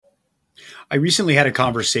I recently had a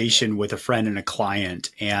conversation with a friend and a client,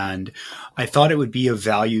 and I thought it would be of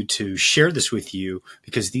value to share this with you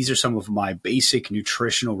because these are some of my basic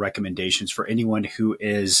nutritional recommendations for anyone who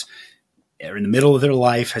is in the middle of their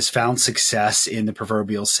life, has found success in the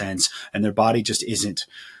proverbial sense, and their body just isn't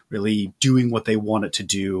really doing what they want it to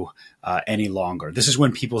do any longer. This is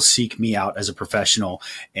when people seek me out as a professional,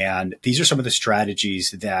 and these are some of the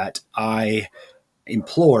strategies that I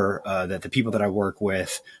implore that the people that I work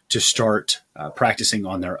with to start practicing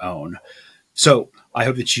on their own. So I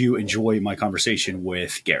hope that you enjoy my conversation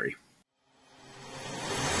with Gary.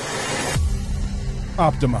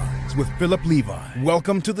 Optimize with Philip Levi.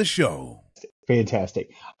 Welcome to the show.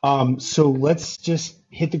 Fantastic. So let's just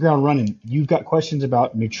hit the ground running. You've got questions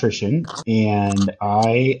about nutrition, and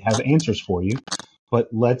I have answers for you. But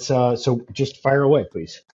let's so just fire away,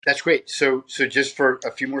 please. That's great. So just for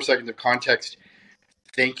a few more seconds of context,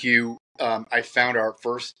 thank you. I found our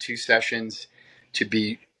first two sessions to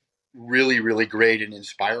be really, really great and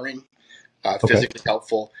inspiring, physically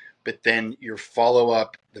helpful. But then your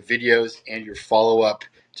follow-up, the videos and your follow-up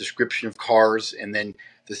description of cars, and then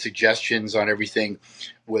the suggestions on everything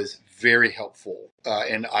was very helpful.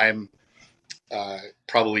 And I'm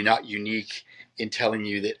probably not unique in telling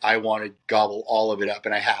you that I want to gobble all of it up,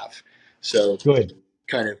 and I have. So good.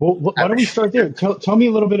 Kind of. Well, why don't we start there? Tell me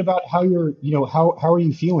a little bit about how you're, how are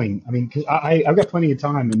you feeling? I mean, because I've got plenty of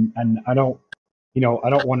time, and I don't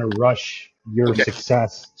want to rush your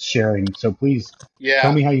success sharing. So please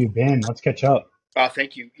tell me how you've been. Let's catch up.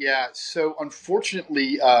 Thank you. Yeah. So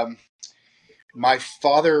unfortunately, my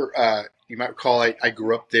father, you might recall, I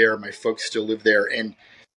grew up there. My folks still live there. And,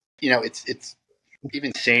 it's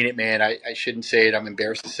even saying it, man, I shouldn't say it. I'm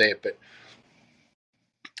embarrassed to say it, but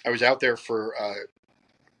I was out there for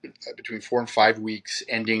between 4 and 5 weeks,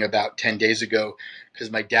 ending about 10 days ago, because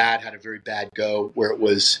my dad had a very bad go where it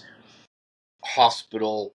was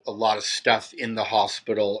hospital, a lot of stuff in the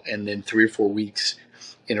hospital, and then 3 or 4 weeks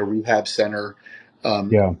in a rehab center.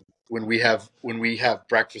 When we have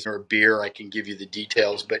breakfast or a beer, I can give you the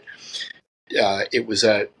details, but it was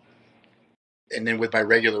and then with my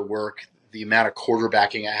regular work, the amount of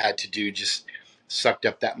quarterbacking I had to do just sucked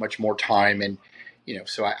up that much more time. And,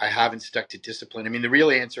 so I haven't stuck to discipline. I mean, the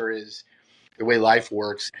real answer is the way life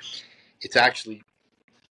works. It's actually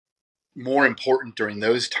more important during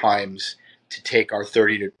those times to take our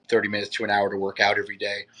 30 minutes to an hour to work out every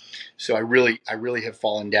day. So I really have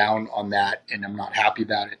fallen down on that, and I'm not happy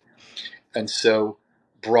about it. And so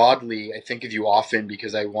broadly, I think of you often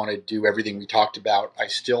because I want to do everything we talked about. I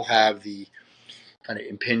still have the kind of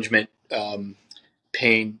impingement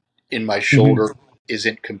pain in my shoulder.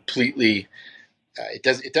 Isn't completely. I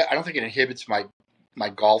don't think it inhibits my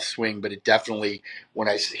golf swing, but it definitely, when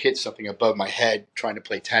I hit something above my head trying to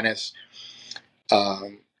play tennis,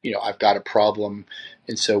 I've got a problem.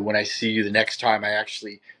 And so when I see you the next time, I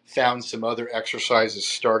actually found some other exercises,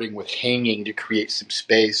 starting with hanging to create some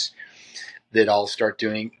space, that I'll start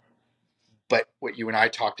doing. But what you and I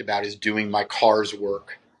talked about is doing my car's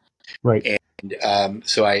work. Right. And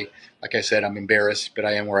so like I said, I'm embarrassed, but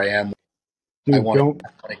I am where I am. Dude, I want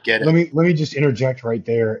to get it. Let me just interject right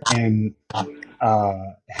there. And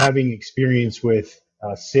having experience with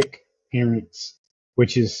sick parents,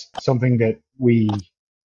 which is something that we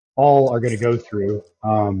all are going to go through.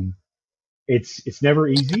 It's never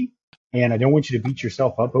easy, and I don't want you to beat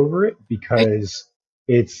yourself up over it, because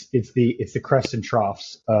it's the crests and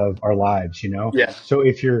troughs of our lives, Yeah. So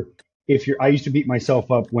if you're I used to beat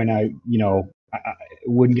myself up when I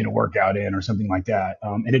wouldn't get a workout in or something like that,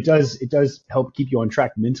 and it does help keep you on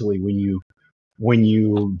track mentally when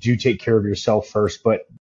you do take care of yourself first. But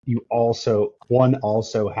one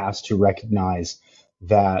also has to recognize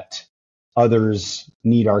that others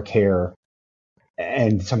need our care,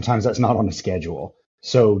 and sometimes that's not on a schedule.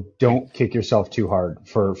 So don't kick yourself too hard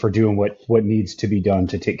for doing what needs to be done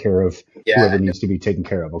to take care of whoever needs to be taken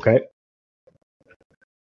care of. Okay.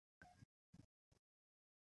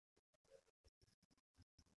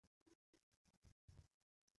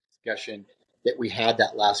 Discussion that we had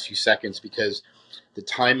that last few seconds, because the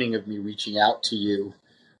timing of me reaching out to you,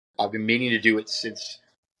 I've been meaning to do it since,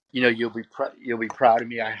 you'll be proud of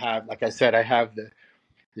me. I have, like I said, I have the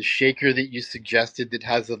shaker that you suggested that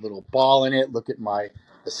has a little ball in it. Look at my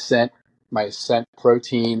Ascent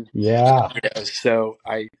protein. Yeah. So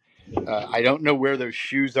I don't know where those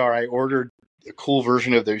shoes are. I ordered a cool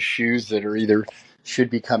version of those shoes that are either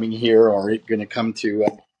should be coming here or going to come to.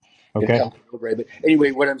 Okay. But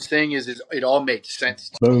anyway, what I'm saying is it all makes sense.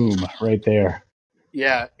 Boom, right there.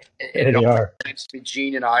 Yeah, There they are.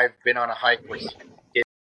 Gene and I have been on a hike where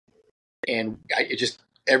and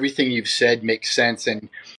everything you've said makes sense. And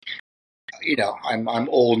I'm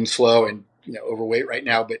old and slow and overweight right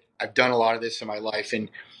now, but I've done a lot of this in my life, and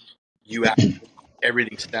you actually,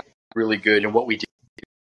 everything sounds really good and what we do.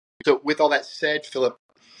 So with all that said, Philip,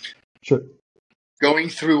 Sure. Going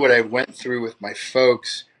through what I went through with my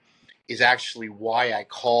folks is actually why I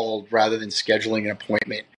called rather than scheduling an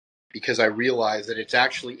appointment, because I realized that it's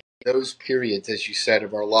actually in those periods, as you said,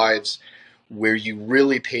 of our lives where you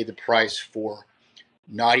really pay the price for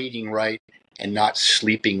not eating right and not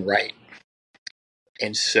sleeping right.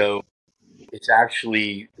 And so it's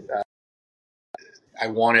actually, I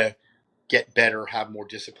want to get better, have more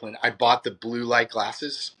discipline. I bought the blue light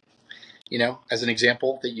glasses, as an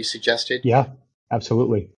example that you suggested. Yeah,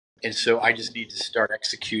 absolutely. And so I just need to start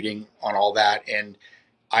executing on all that. And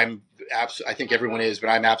I think everyone is, but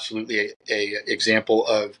I'm absolutely a example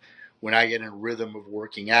of when I get in a rhythm of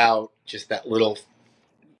working out, just that little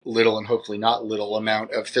and hopefully not little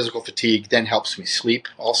amount of physical fatigue then helps me sleep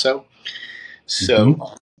also.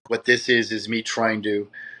 So what this is me trying to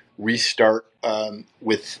restart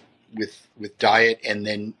with diet, and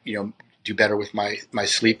then do better with my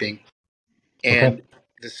sleeping. And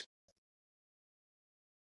this.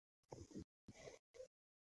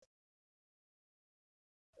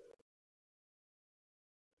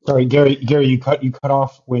 Sorry, Gary, you cut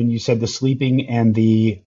off when you said the sleeping and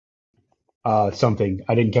the something.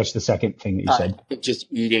 I didn't catch the second thing that you said. Just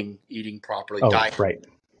eating properly, Oh, diet. right.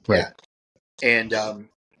 Yeah. And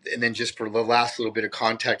then just for the last little bit of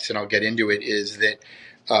context, and I'll get into it, is that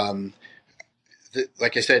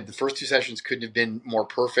like I said, the first two sessions couldn't have been more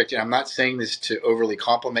perfect. And I'm not saying this to overly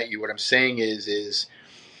compliment you. What I'm saying is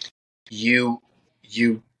you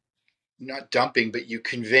not dumping, but you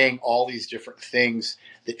conveying all these different things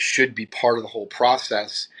that should be part of the whole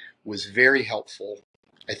process was very helpful.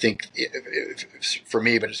 I think for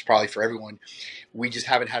me, but it's probably for everyone. We just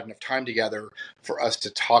haven't had enough time together for us to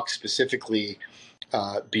talk specifically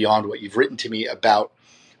beyond what you've written to me about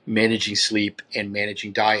managing sleep and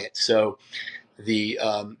managing diet. So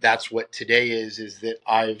that's what today is that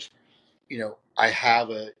I have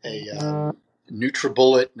a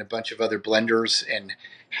NutriBullet and a bunch of other blenders, and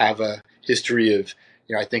have a history of,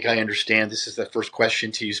 I think I understand. This is the first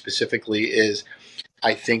question to you specifically, is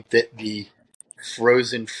I think that the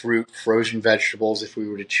frozen fruit, frozen vegetables, if we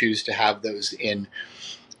were to choose to have those in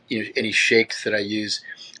any shakes that I use,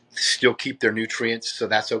 still keep their nutrients, so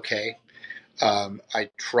that's okay. I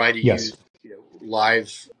try to use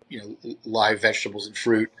live vegetables and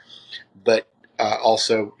fruit, but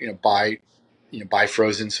also buy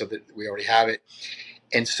frozen so that we already have it.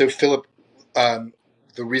 And so, Philip,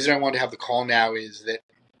 the reason I wanted to have the call now is that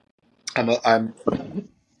I'm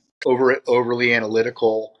overly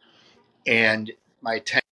analytical, and my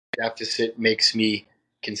attention deficit makes me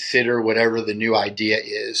consider whatever the new idea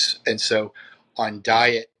is. And so on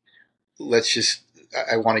diet,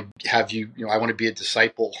 I want to have you, I want to be a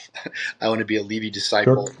disciple. I want to be a Levy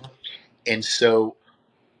disciple. Sure. And so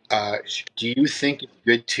do you think it's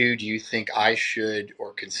good to, do you think I should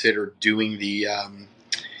or consider doing the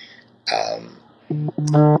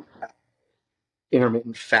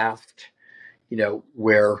intermittent fast,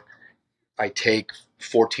 where I take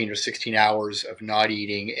 14 or 16 hours of not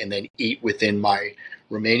eating and then eat within my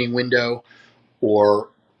remaining window? Or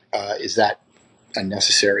is that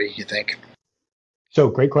unnecessary, you think? So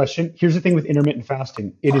great question. Here's the thing with intermittent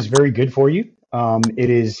fasting. It is very good for you. It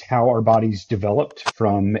is how our bodies developed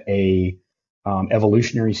from a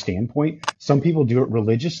evolutionary standpoint. Some people do it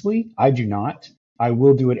religiously. I do not. I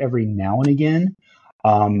will do it every now and again.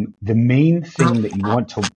 The main thing that you want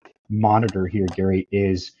to monitor here, Gary,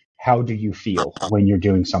 is how do you feel when you're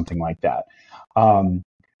doing something like that?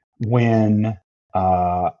 When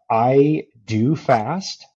I do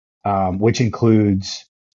fast, which includes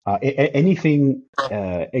anything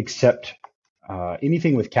except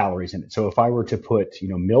anything with calories in it. So if I were to put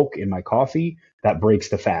milk in my coffee, that breaks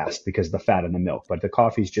the fast because of the fat in the milk. But the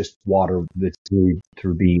coffee is just water that's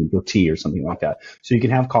through beans or tea or something like that. So you can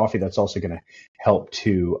have coffee that's also going to help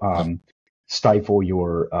to stifle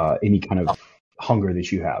your any kind of hunger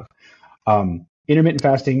that you have. Intermittent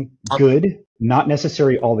fasting, good, not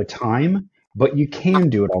necessary all the time, but you can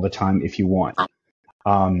do it all the time if you want.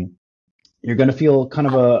 You're going to feel kind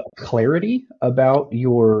of a clarity about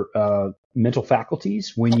your mental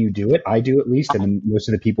faculties when you do it. I do, at least, and most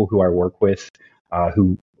of the people who I work with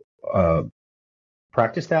who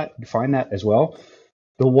practice that find that as well.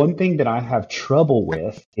 The one thing that I have trouble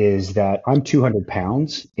with is that I'm 200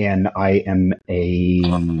 pounds and I am a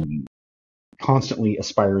constantly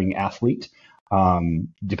aspiring athlete,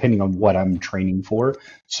 depending on what I'm training for.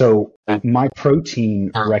 So my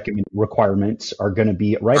protein requirements are going to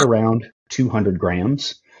be right around 200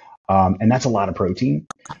 grams. and that's a lot of protein.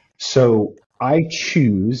 So I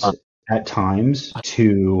choose at times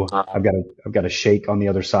to, I've got a shake on the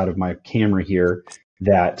other side of my camera here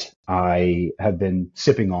that I have been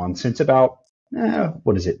sipping on since about,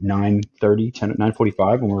 what is it,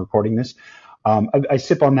 9:45 when we're recording this. I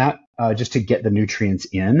sip on that just to get the nutrients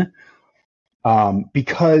in,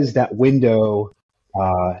 because that window,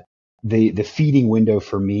 the feeding window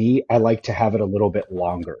for me, I like to have it a little bit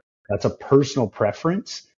longer. That's a personal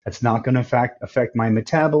preference. That's not going to affect my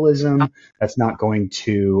metabolism. That's not going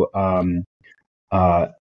to,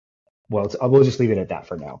 we'll just leave it at that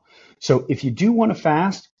for now. So if you do want to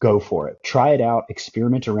fast, go for it. Try it out,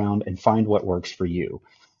 experiment around, and find what works for you.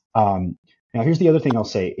 Now, here's the other thing I'll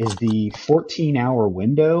say is the 14-hour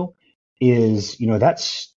window is, that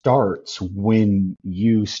starts when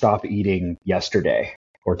you stop eating yesterday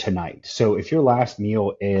or tonight. So if your last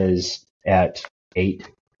meal is at 8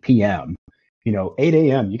 p.m., 8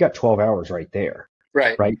 a.m., you got 12 hours right there.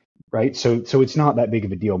 Right. So it's not that big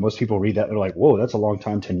of a deal. Most people read that, they're like, whoa, that's a long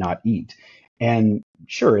time to not eat. And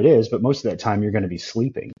sure it is, but most of that time you're going to be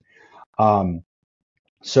sleeping.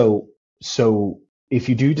 So if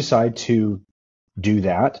you do decide to do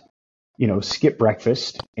that, skip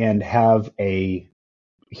breakfast and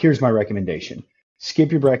here's my recommendation.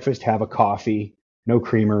 Skip your breakfast, have a coffee, no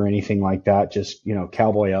creamer or anything like that. Just,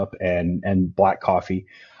 cowboy up and black coffee.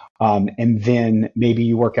 And then maybe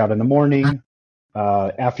you work out in the morning.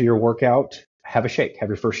 After your workout, have a shake, have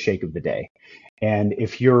your first shake of the day. And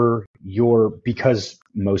if because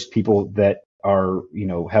most people that are,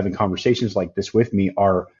 having conversations like this with me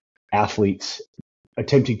are athletes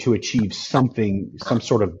attempting to achieve some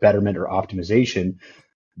sort of betterment or optimization,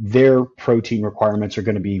 their protein requirements are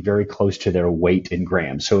going to be very close to their weight in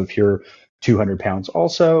grams. So if you're 200 pounds,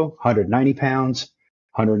 also 190 pounds,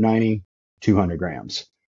 190, 200 grams.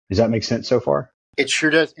 Does that make sense so far? It sure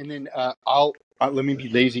does. And then let me be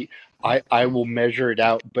lazy. I will measure it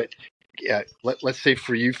out. But let's say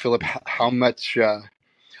for you, Philip, how much?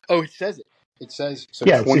 It says it. It says so.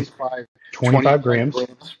 Yeah, 25 grams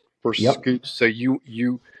per scoop. So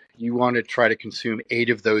you want to try to consume 8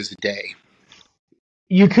 of those a day.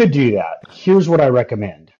 You could do that. Here's what I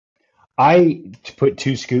recommend. I put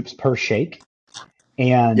 2 scoops per shake,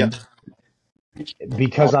 and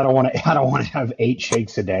because I don't want to have 8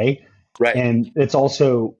 shakes a day. Right. And that's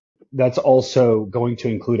also going to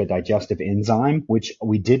include a digestive enzyme, which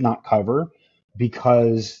we did not cover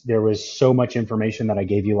because there was so much information that I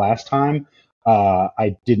gave you last time.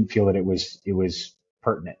 I didn't feel that it was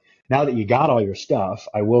pertinent. Now that you got all your stuff,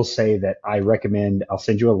 I will say that I recommend, I'll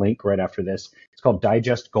send you a link right after this. It's called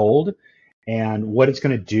Digest Gold. And what it's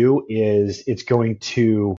going to do is it's going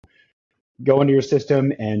to go into your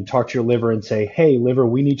system and talk to your liver and say, hey, liver,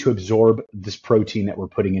 we need to absorb this protein that we're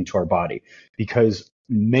putting into our body, because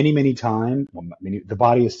many times the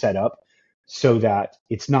body is set up so that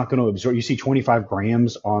it's not going to absorb. You see 25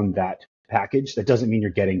 grams on that package. That doesn't mean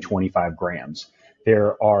you're getting 25 grams.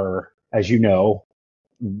 There are, as you know,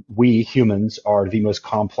 we humans are the most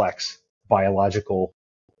complex biological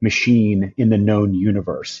machine in the known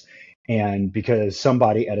universe. And because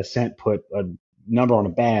somebody at Ascent put a number on a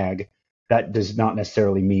bag, that does not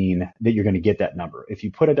necessarily mean that you're going to get that number. If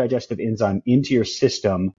you put a digestive enzyme into your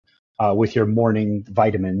system with your morning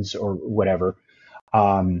vitamins or whatever,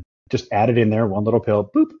 just add it in there, one little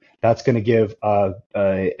pill, boop. That's going to give a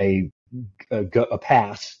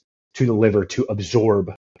pass to the liver to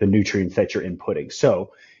absorb the nutrients that you're inputting.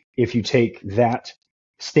 So if you take that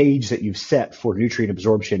stage that you've set for nutrient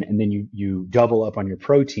absorption and then you double up on your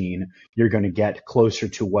protein, you're going to get closer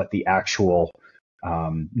to what the actual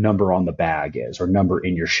number on the bag is, or number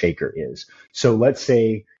in your shaker is. So let's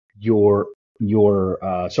say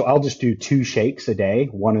so I'll just do 2 shakes a day,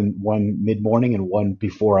 one mid-morning and one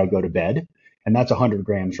before I go to bed. And that's 100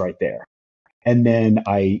 grams right there. And then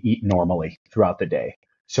I eat normally throughout the day.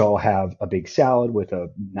 So I'll have a big salad with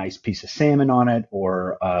a nice piece of salmon on it,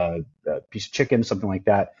 or a piece of chicken, something like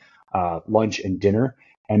that, lunch and dinner.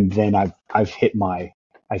 And then I've hit my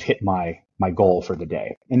goal for the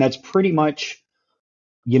day. And that's pretty much,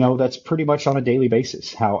 on a daily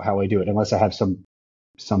basis how I do it, unless I have some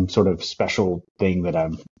sort of special thing that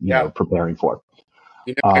I'm preparing for.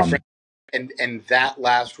 My friend, and that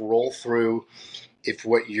last roll through, if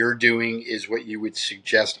what you're doing is what you would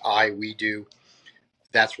suggest we do,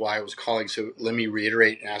 that's why I was calling. So let me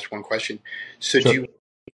reiterate and ask one question. So sure. Do you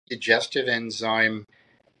digestive enzyme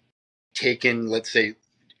taken, let's say,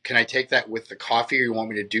 can I take that with the coffee, or you want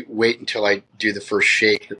me to wait until I do the first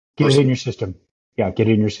shake? Get it in your system. Yeah, get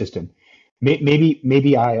it in your system.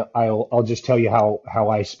 Maybe I'll just tell you how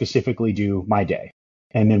I specifically do my day,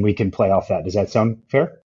 and then we can play off that. Does that sound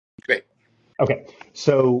fair? Okay,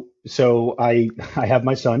 so I have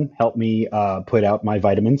my son help me put out my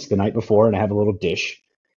vitamins the night before, and I have a little dish,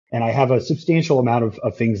 and I have a substantial amount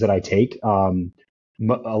of things that I take. A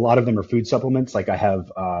lot of them are food supplements, like I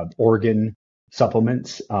have organ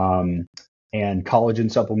supplements and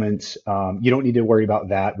collagen supplements. You don't need to worry about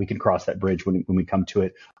that. We can cross that bridge when we come to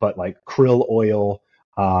it. But like krill oil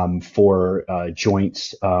for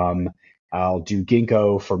joints. I'll do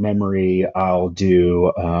ginkgo for memory. I'll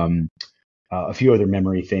do a few other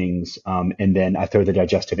memory things, and then I throw the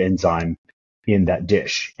digestive enzyme in that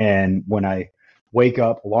dish. And when I wake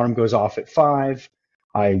up, alarm goes off at 5.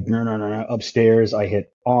 I upstairs. I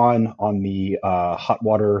hit on the hot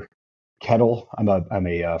water kettle. I'm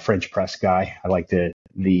a French press guy. I like the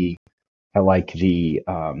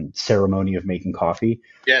ceremony of making coffee.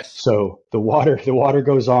 Yes. So the water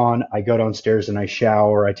goes on. I go downstairs and I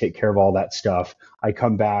shower. I take care of all that stuff. I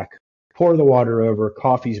come back, pour the water over.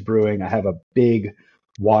 Coffee's brewing. I have a big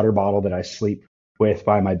water bottle that I sleep with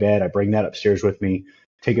by my bed. I bring that upstairs with me.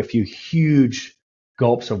 Take a few huge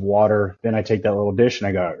gulps of water. Then I take that little dish and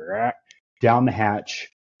I go down the hatch.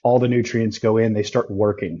 All the nutrients go in. They start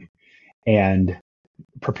working and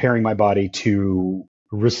preparing my body to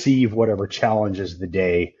receive whatever challenges the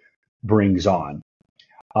day brings on.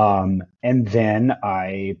 And then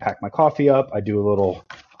I pack my coffee up. I do a little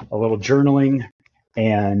journaling,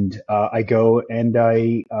 and I go and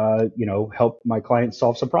I help my clients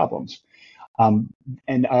solve some problems.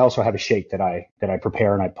 And I also have a shake that I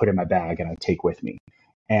prepare and I put in my bag and I take with me.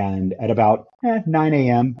 And at about 9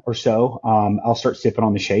 a.m. or so, I'll start sipping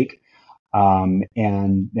on the shake,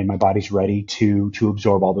 and my body's ready to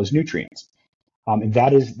absorb all those nutrients. And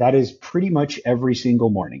that is pretty much every single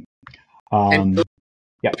morning. And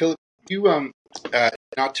Yeah. Philip, you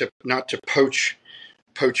not to poach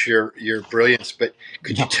your brilliance, but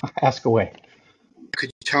could you Ask away.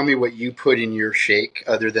 tell me what you put in your shake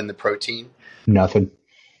other than the protein? Nothing.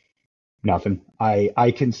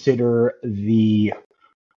 I consider a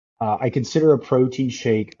protein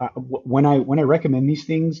shake, when I recommend these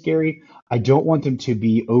things, Gary, I don't want them to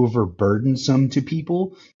be overburdensome to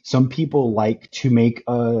people. Some people like to make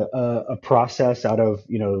a process out of,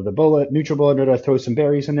 the NutriBullet, throw some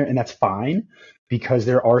berries in there, and that's fine because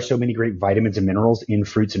there are so many great vitamins and minerals in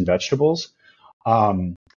fruits and vegetables.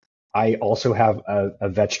 I also have a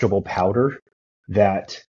vegetable powder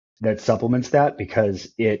that supplements that because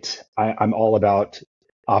I'm all about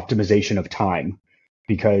optimization of time,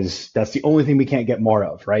 because that's the only thing we can't get more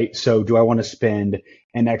of, right? So do I want to spend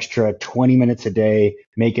an extra 20 minutes a day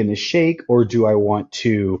making this shake, or do I want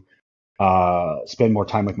to spend more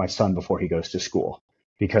time with my son before he goes to school?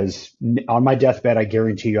 Because on my deathbed, I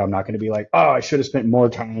guarantee you I'm not going to be like, oh, I should have spent more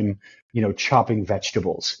time, chopping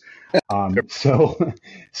vegetables. So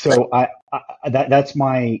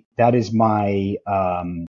that is my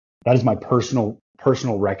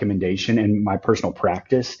personal recommendation, and my personal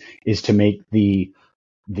practice is to make the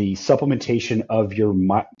supplementation of your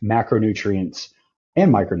macronutrients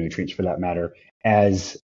and micronutrients, for that matter,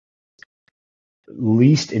 as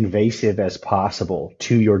least invasive as possible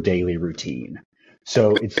to your daily routine.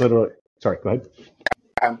 So it's literally, sorry, go ahead.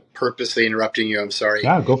 I'm purposely interrupting you. I'm sorry.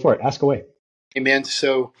 Yeah, go for it. Ask away. Hey, man.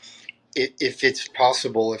 So if it's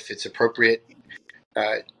possible, if it's appropriate,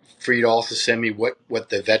 for you to also send me what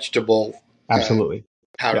the vegetable absolutely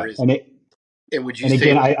powder is. And would you and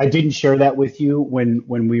say, again, I didn't share that with you when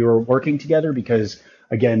we were working together, because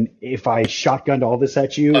again, if I shotgunned all this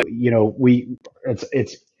at you,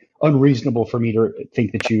 it's unreasonable for me to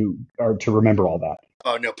think that you are to remember all that.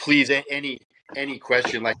 oh no, please, any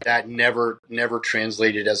question like that never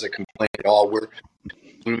translated as a complaint at all. We're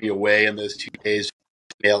going to be away in those 2 days,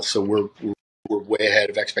 so we're way ahead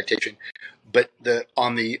of expectation. But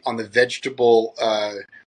on the vegetable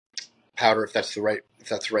powder, if that's the right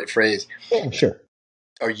phrase. Yeah, sure.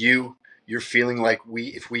 You're feeling like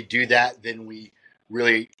if we do that, then we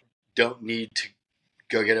really don't need to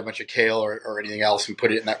go get a bunch of kale or anything else and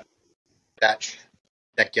put it in that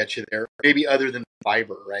gets you there, maybe other than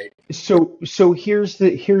fiber, right? So here's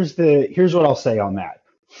what I'll say on that.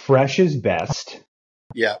 Fresh is best.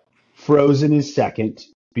 Yeah. Frozen is second,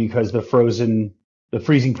 because the freezing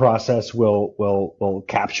process will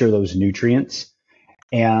capture those nutrients.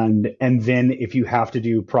 And then if you have to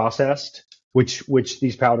do processed, which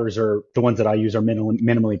these powders are, the ones that I use are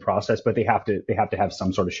minimally processed, but they have to have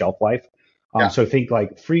some sort of shelf life. Yeah. So think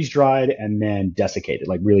like freeze dried and then desiccated,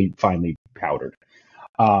 like really finely powdered.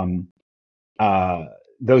 Those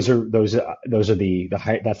are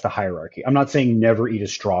that's the hierarchy. I'm not saying never eat a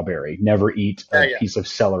strawberry, never eat a piece of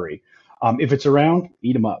celery. If it's around,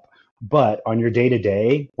 eat them up. But on your day to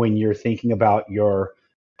day, when you're thinking about your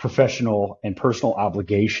professional and personal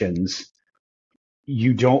obligations,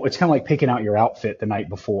 you don't, it's kind of like picking out your outfit the night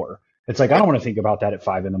before. It's like, I don't want to think about that at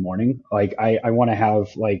 5 a.m. Like I want to have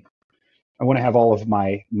all of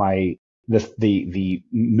the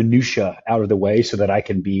minutia out of the way so that I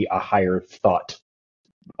can be a higher thought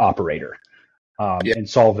operator, and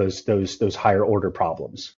solve those higher order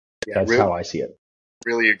problems. That's really, how I see it.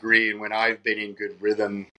 Really agree. And when I've been in good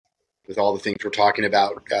rhythm with all the things we're talking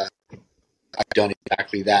about, I've done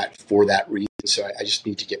exactly that for that reason. So I just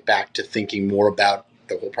need to get back to thinking more about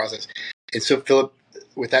the whole process. And so, Philip,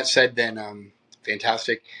 with that said, then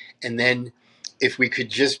fantastic. And then if we could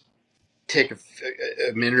just take a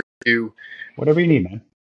minute or two, whatever you need, man,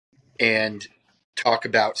 and talk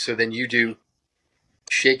about. So then you do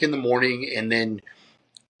shake in the morning, and then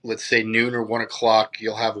let's say noon or 1 o'clock,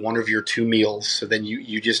 you'll have one of your two meals. So then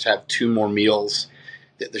you just have two more meals: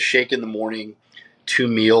 the shake in the morning, two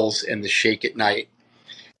meals, and the shake at night.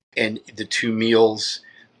 And the two meals,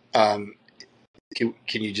 can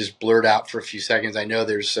you just blurt out for a few seconds? I know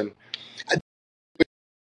there's some, and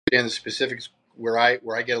the specifics where I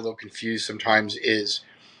get a little confused sometimes is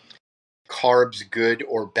carbs good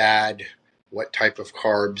or bad? What type of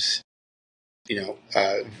carbs?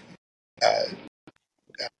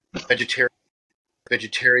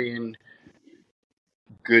 Vegetarian,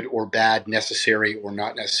 good or bad, necessary or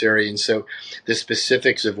not necessary. And so the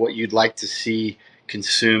specifics of what you'd like to see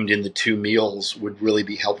consumed in the two meals would really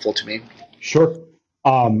be helpful to me. Sure.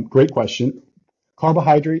 Great question.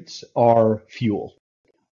 Carbohydrates are fuel.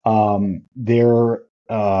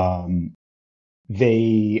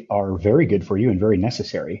 They are very good for you and very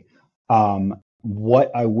necessary.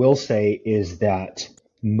 What I will say is that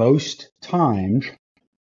most times,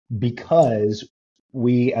 because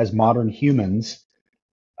we as modern humans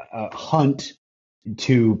hunt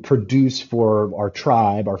to produce for our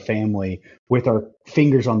tribe, our family, with our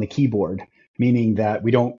fingers on the keyboard, meaning that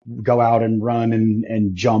we don't go out and run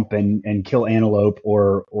and jump and kill antelope,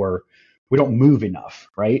 or we don't move enough,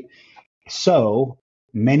 right? So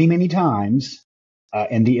many times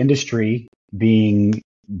in the industry, being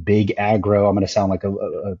big agro, I'm going to sound like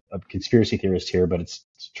a conspiracy theorist here, but it's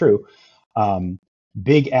true.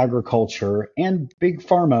 Big agriculture and big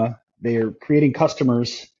pharma, they're creating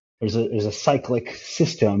customers. There's a cyclic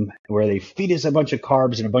system where they feed us a bunch of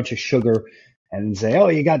carbs and a bunch of sugar and say, oh,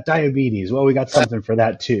 you got diabetes. Well, we got something for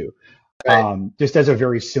that too. Right. Just as a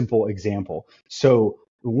very simple example. So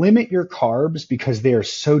limit your carbs because they are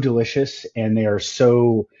so delicious and they are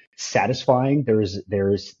so satisfying.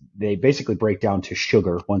 They basically break down to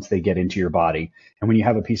sugar once they get into your body. And when you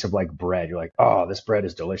have a piece of like bread, you're like, oh, this bread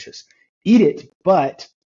is delicious. Eat it, but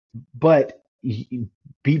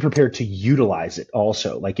be prepared to utilize it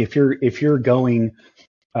also. Like if you're going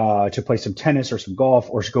to play some tennis or some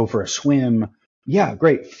golf or to go for a swim, yeah,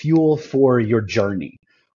 great, fuel for your journey.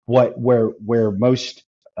 Where most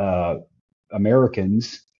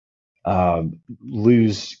Americans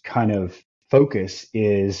lose kind of focus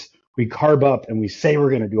is we carb up and we say we're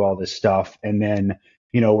going to do all this stuff, and then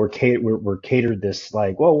we're catered this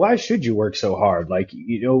like, well, why should you work so hard? Like,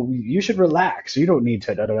 you should relax. You don't need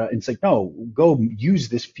to. And it's like, no, go use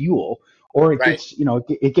this fuel, or it right. gets,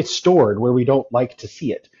 it gets stored where we don't like to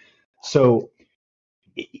see it. So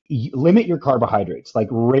limit your carbohydrates. Like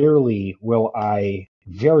very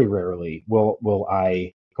rarely will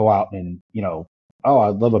I go out and, oh, I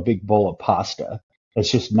love a big bowl of pasta.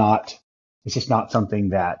 It's just not something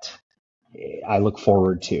that I look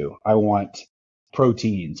forward to. I want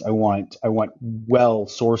proteins. I want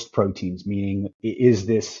well-sourced proteins, meaning is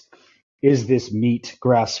this meat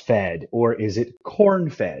grass-fed or is it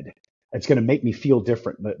corn-fed? It's going to make me feel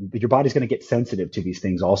different. But your body's going to get sensitive to these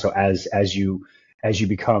things also as you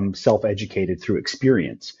become self-educated through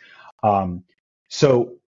experience.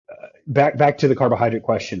 So back to the carbohydrate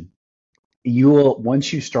question.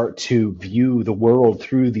 Once you start to view the world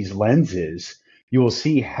through these lenses, you will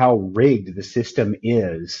see how rigged the system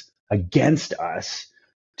is against us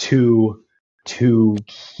to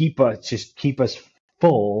keep us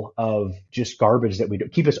full of just garbage that we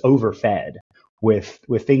don't, keep us overfed with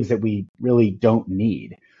things that we really don't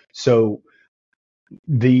need. So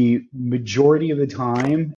the majority of the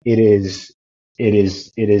time it is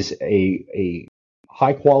a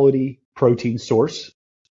high quality protein source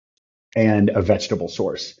and a vegetable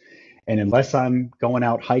source. And unless I'm going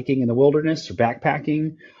out hiking in the wilderness or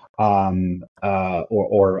backpacking,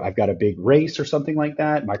 or I've got a big race or something like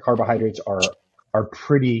that, my carbohydrates are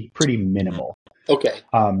pretty minimal. Okay.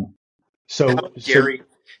 So Gary,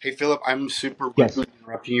 hey Philip, I'm super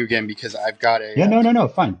interrupting you again because I've got a no,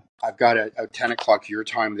 fine. I've got a 10 o'clock your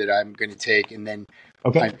time that I'm going to take, and then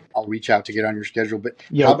Okay. I'll reach out to get on your schedule. But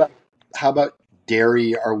Yeah. how about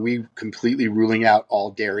dairy? Are we completely ruling out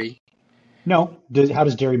all dairy? No. How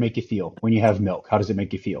does dairy make you feel when you have milk? How does it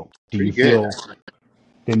make you feel? Do Pretty you good. feel?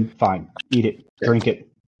 Then fine, eat it, drink it.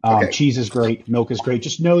 Okay. Cheese is great, milk is great.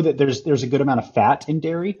 Just know that there's a good amount of fat in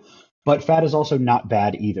dairy, but fat is also not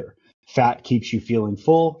bad either. Fat keeps you feeling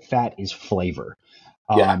full. Fat is flavor.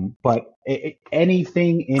 Yeah. But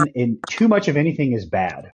anything in too much of anything is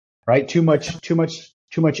bad, right? Too much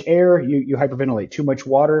air, you hyperventilate. Too much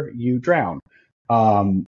water, you drown.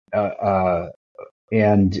 Um, let's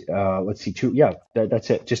see, that's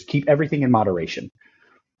it. Just keep everything in moderation.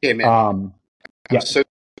 Okay, man. Yeah.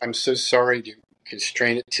 I'm so sorry to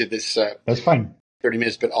constrain it to this. That's fine. 30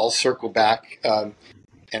 minutes, but I'll circle back. And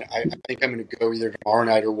I think I'm going to go either tomorrow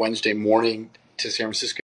night or Wednesday morning to San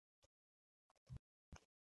Francisco.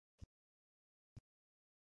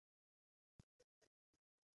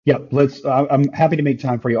 Yeah, I'm happy to make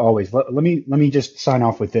time for you always. Let me just sign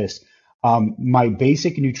off with this. My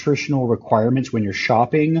basic nutritional requirements when you're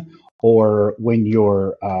shopping or when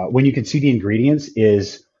you can see the ingredients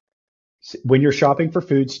is when you're shopping for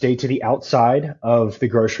food, stay to the outside of the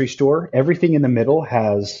grocery store. Everything in the middle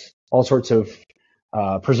has all sorts of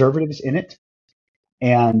preservatives in it.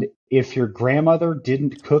 And if your grandmother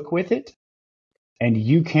didn't cook with it and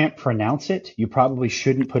you can't pronounce it, you probably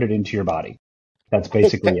shouldn't put it into your body. That's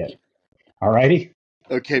basically it. All righty.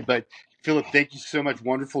 Okay, but Philip, thank you so much.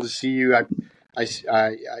 Wonderful to see you.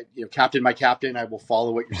 Captain, my captain. I will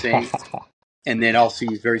follow what you're saying, and then I'll see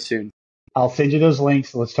you very soon. I'll send you those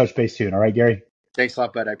links. Let's touch base soon. All right, Gary? Thanks a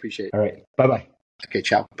lot, bud. I appreciate it. All right. Bye-bye. Okay,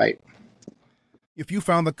 ciao. Bye. If you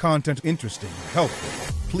found the content interesting and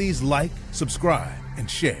helpful, please like, subscribe, and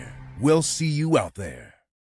share. We'll see you out there.